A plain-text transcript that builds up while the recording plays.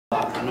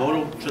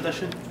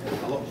tradition.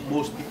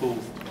 Most people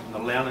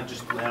are learning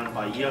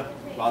by ear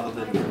rather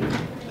than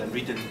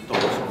reading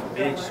dots off a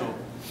page. So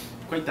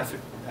quite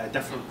different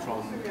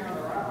from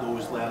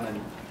those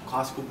learning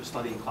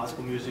studying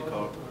classical music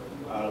or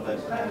that.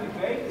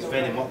 It's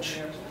very much.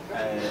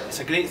 It's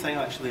a great thing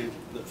actually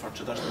for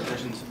traditional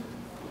musicians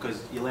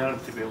because you learn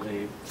to be able to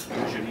use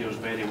your ears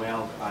very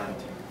well and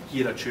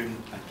hear a tune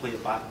and play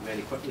it back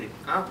very quickly,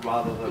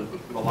 rather than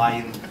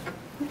relying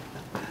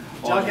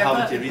on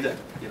having to read it.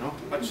 You know.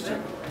 What'd you say?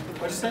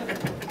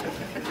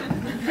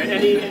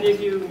 Any of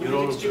you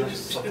music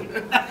students?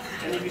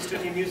 Any of you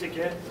studying music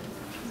yet?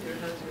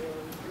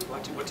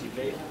 What do you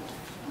play?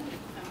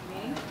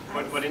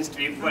 What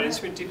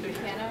instrument do you play?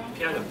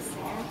 Piano.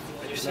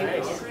 And you're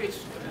singing? Oh, great.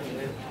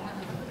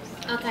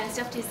 What kind of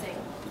stuff do you sing?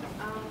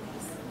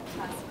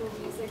 Classical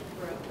music.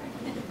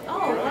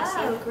 Oh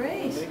wow,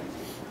 great.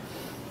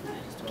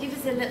 Give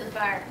us a little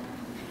bar.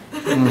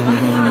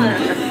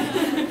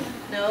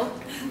 No?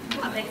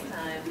 Next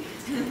time.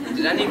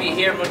 Did any of you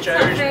hear much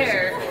Irish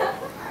music?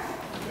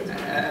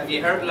 Have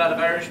you heard a lot of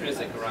Irish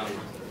music around?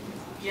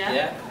 Yeah?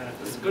 Yeah?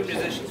 There's good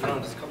musicians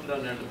around. Just come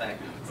down there in the back.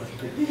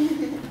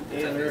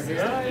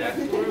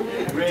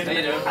 Great. How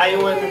you doing? Are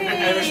you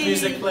an Irish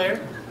music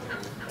player?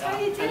 How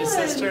are you doing? And his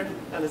sister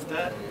and his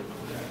dad?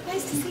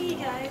 Nice to see you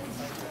guys.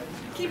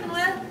 Keeping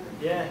well?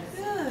 Yeah.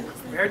 Good.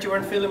 We heard you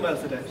weren't feeling well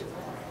today.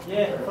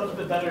 Yeah, I felt a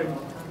bit better.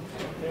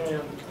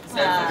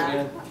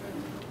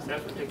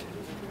 Self-inflicted.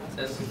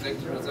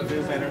 Self-inflicted. What's up?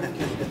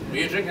 Were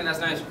you drinking last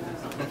night?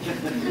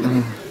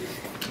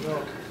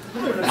 No.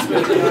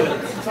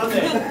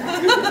 Sunday. In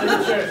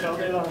the church all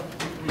day long.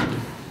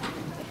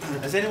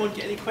 Does anyone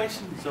get any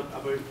questions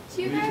about? Do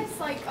you guys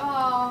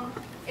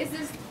is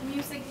this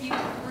music you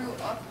grew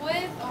up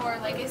with, or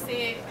like is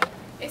it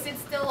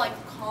still like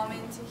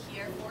common to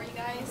hear for you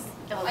guys?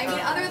 I mean,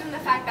 other than the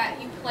fact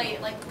that you play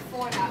it like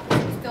before that, but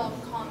it's still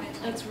common.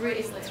 It's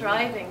really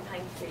thriving,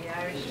 thankfully.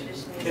 Irish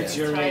tradition is Kids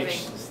your thriving.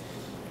 age.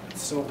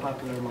 It's so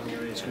popular among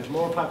your age group.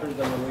 More popular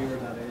than when we were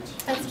that age.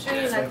 That's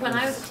true. Like when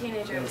I was a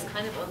teenager, it was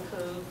kind of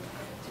uncool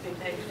to be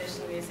playing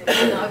traditional music. You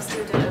know, I was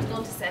going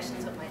to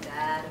sessions with my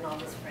dad and all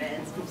his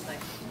friends. It was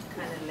like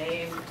kind of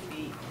lame to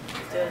be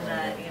doing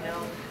that, you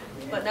know.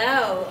 But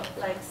now,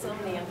 like so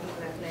many young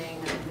people are playing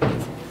music.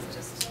 It's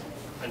just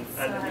and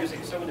the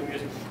music, some of the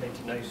music we play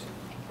tonight is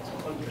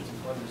hundreds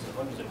and hundreds and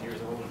hundreds of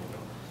years old. You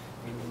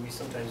know, we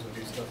sometimes will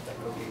do stuff that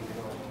could be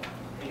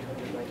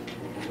 800,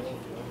 900 years old.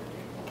 You know,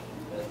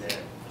 and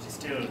it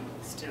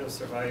still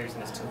survives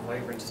and it's still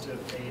vibrant. Still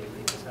played in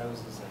people's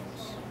houses and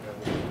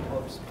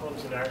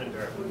pubs in Ireland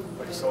are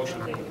quite a social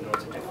thing. You know,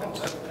 it's a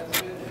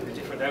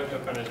different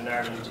outlook on it in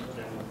Ireland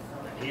than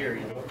here.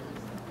 You know,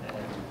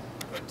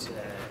 It's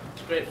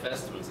great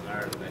festivals in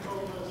Ireland. Like,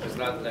 there's a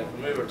lot, like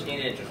when we were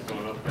teenagers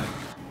growing up,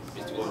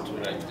 we used to go to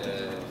like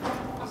the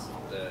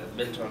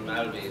Milton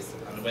Malbys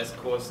on the west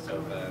coast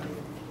of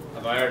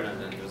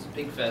Ireland, and there was a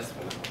big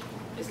festival.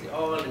 Basically,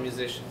 all the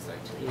musicians,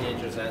 like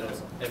teenagers,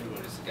 adults,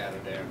 everyone used to gather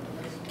there,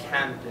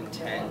 camp in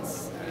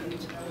tents,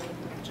 and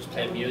just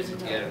play music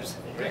together. It was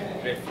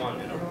great fun,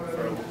 you know,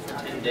 for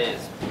 10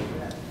 days.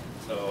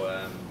 So.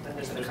 And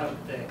there's the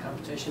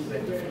competition. We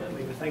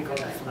have a thing called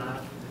the FLA.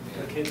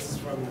 The kids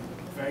from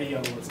very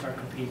young will start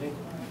competing.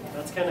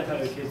 That's kind of how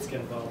the kids get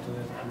involved in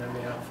it. And then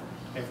we have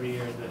every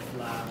year the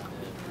FLA,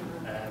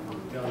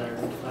 the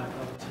All-Ireland FLA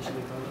competition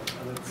we call it.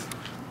 And it's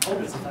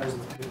hundreds of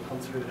thousands of people come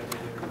through it every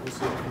year. We'll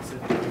see what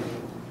consider.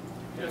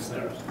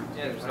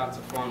 Yeah, there's lots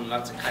of fun,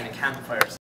 lots of kind of campfires.